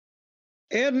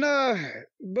And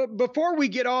but before we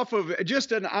get off of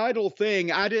just an idle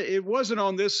thing, it wasn't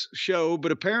on this show,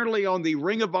 but apparently on the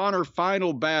Ring of Honor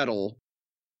Final Battle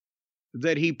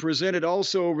that he presented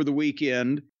also over the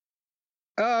weekend.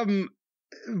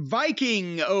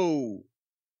 Vikingo.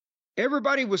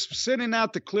 Everybody was sending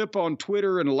out the clip on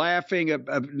Twitter and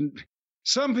laughing.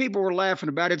 Some people were laughing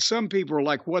about it. Some people were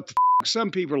like, what the f-?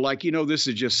 Some people are like, this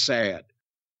is just sad.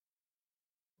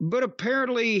 But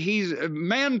apparently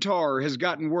Mantar has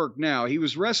gotten work now. He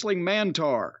was wrestling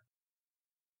Mantar.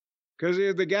 Because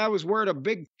the guy was wearing a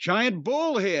big giant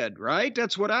bull head, right?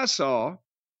 That's what I saw.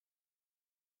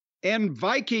 And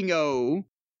Vikingo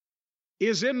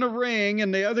is in the ring,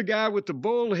 and the other guy with the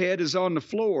bull head is on the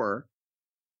floor.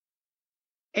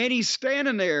 And he's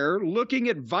standing there looking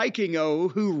at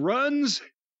Vikingo, who runs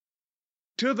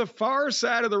to the far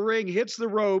side of the ring, hits the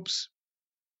ropes,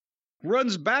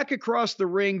 runs back across the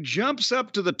ring, jumps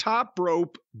up to the top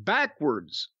rope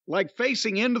backwards, like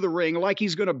facing into the ring, like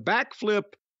he's going to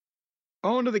backflip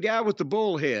onto the guy with the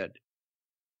bull head.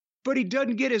 But he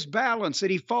doesn't get his balance,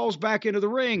 and he falls back into the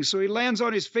ring, so he lands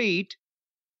on his feet.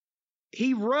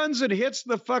 He runs and hits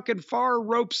the fucking far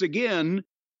ropes again,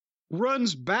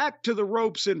 runs back to the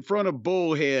ropes in front of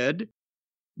Bullhead,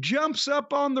 jumps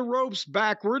up on the ropes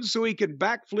backwards so he can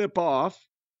backflip off,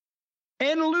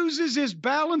 and loses his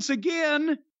balance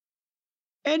again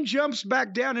and jumps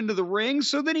back down into the ring.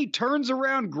 So then he turns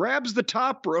around, grabs the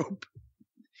top rope,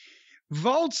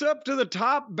 vaults up to the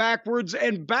top backwards,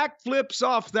 and backflips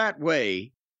off that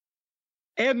way.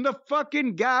 And the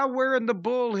fucking guy wearing the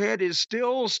bull head is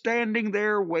still standing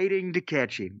there waiting to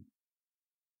catch him.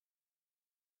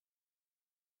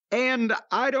 And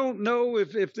I don't know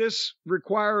if this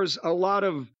requires a lot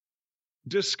of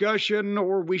discussion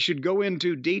or we should go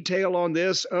into detail on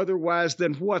this. Otherwise,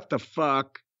 then what the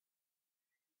fuck?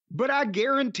 But I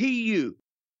guarantee you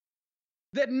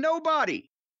that nobody,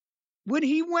 when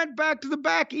he went back to the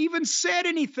back, even said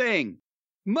anything,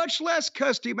 much less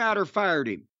cussed him out or fired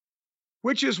him,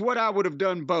 which is what I would have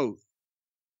done both.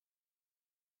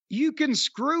 You can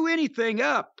screw anything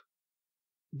up,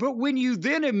 but when you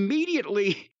then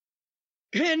immediately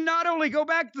and not only go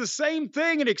back to the same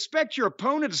thing and expect your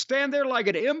opponent to stand there like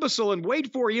an imbecile and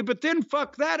wait for you, but then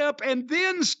fuck that up and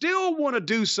then still want to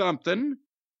do something.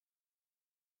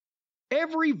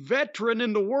 Every veteran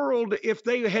in the world, if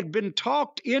they had been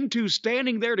talked into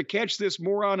standing there to catch this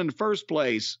moron in the first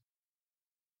place,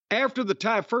 after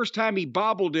the first time he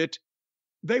bobbled it,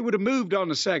 they would have moved on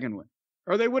the second one,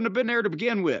 or they wouldn't have been there to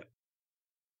begin with.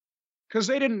 Because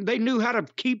they knew how to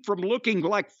keep from looking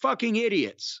like fucking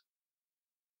idiots.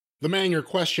 The man you're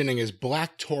questioning is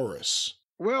Black Taurus.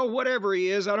 Well, whatever he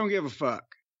is, I don't give a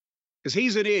fuck. Because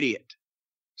he's an idiot.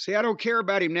 See, I don't care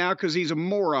about him now because he's a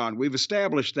moron. We've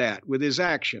established that with his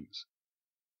actions.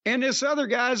 And this other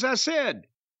guy, as I said,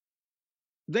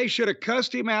 they should have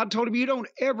cussed him out and told him, you don't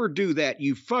ever do that,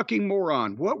 you fucking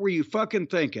moron. What were you fucking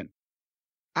thinking?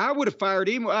 I would have fired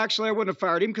him. Well, actually, I wouldn't have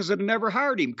fired him because I'd never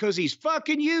hired him because he's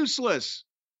fucking useless.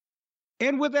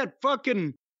 And with that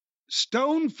fucking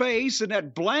stone face and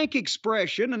that blank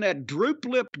expression and that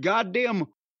droop-lipped goddamn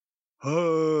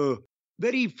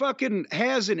that he fucking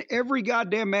has in every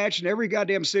goddamn match and every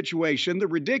goddamn situation, the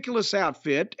ridiculous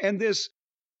outfit and this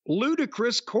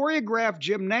ludicrous choreographed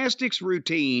gymnastics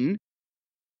routine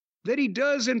that he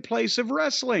does in place of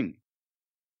wrestling.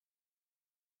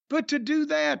 But to do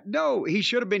that, no, he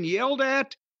should have been yelled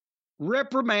at,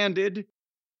 reprimanded,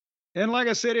 and like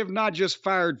I said, if not just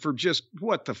fired for just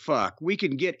what the fuck. We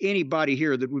can get anybody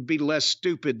here that would be less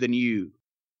stupid than you.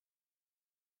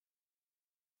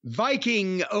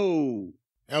 Vikingo.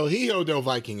 El Hijo Del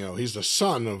Vikingo. He's the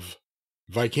son of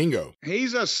Vikingo.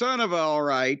 He's a son of all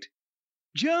right.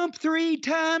 Jump 3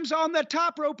 times on the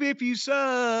top rope if you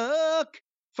suck.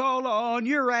 Fall on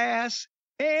your ass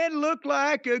and look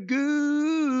like a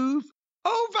goof.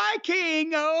 Oh,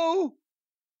 Vikingo.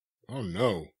 Oh,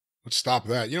 no. Let's stop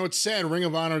that. You know, it's sad Ring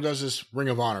of Honor does this Ring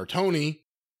of Honor. Tony,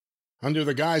 under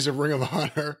the guise of Ring of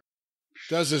Honor,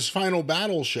 does his Final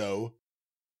Battle show.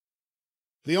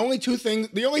 The only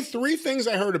 3 things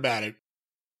I heard about it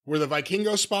were the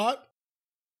Vikingo spot,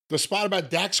 the spot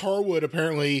about Dax Harwood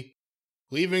apparently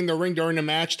leaving the ring during the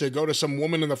match to go to some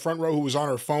woman in the front row who was on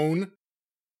her phone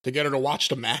to get her to watch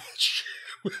the match.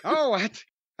 Oh,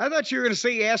 I thought you were going to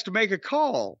say he asked to make a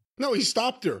call. No, he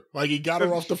stopped her. Like, he got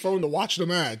her off the phone to watch the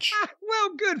match.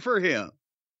 Well, good for him.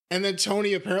 And then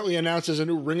Tony apparently announces a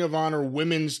new Ring of Honor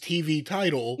women's TV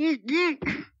title,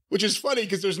 which is funny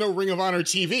because there's no Ring of Honor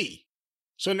TV.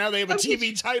 So now they have a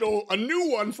TV title, a new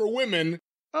one for women,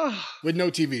 with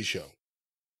no TV show.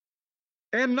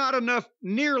 And not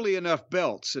nearly enough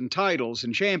belts and titles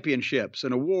and championships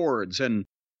and awards and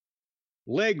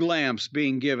leg lamps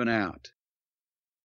being given out.